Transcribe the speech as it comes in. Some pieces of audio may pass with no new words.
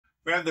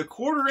We have the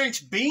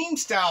 1/4-inch beam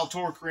style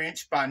torque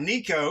wrench by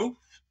Neiko.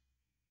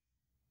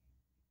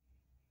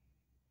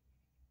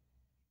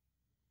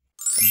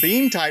 A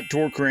beam type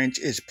torque wrench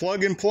is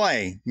plug and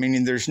play,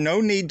 meaning there's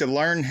no need to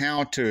learn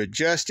how to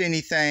adjust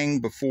anything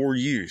before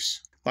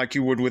use, like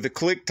you would with a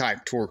click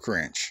type torque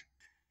wrench.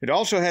 It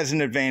also has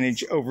an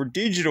advantage over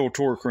digital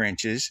torque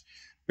wrenches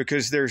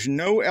because there's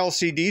no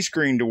LCD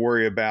screen to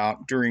worry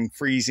about during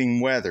freezing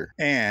weather,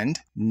 and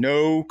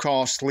no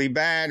costly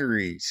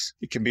batteries.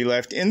 It can be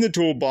left in the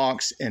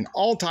toolbox in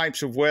all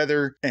types of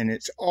weather, and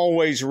it's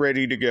always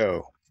ready to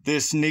go.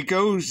 This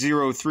Neiko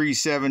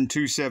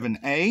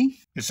 03727A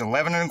is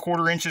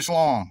 11¼ inches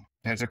long.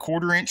 It has a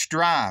 1/4-inch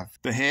drive.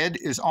 The head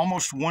is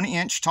almost 1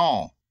 inch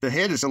tall. The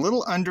head is a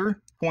little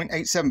under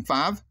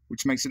 0.875,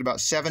 which makes it about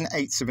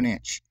 7/8 of an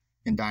inch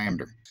in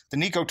diameter. The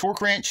Neiko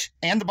torque wrench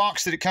and the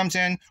box that it comes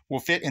in will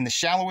fit in the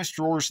shallowest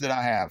drawers that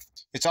I have.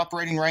 Its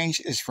operating range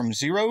is from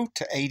 0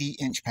 to 80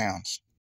 inch-pounds.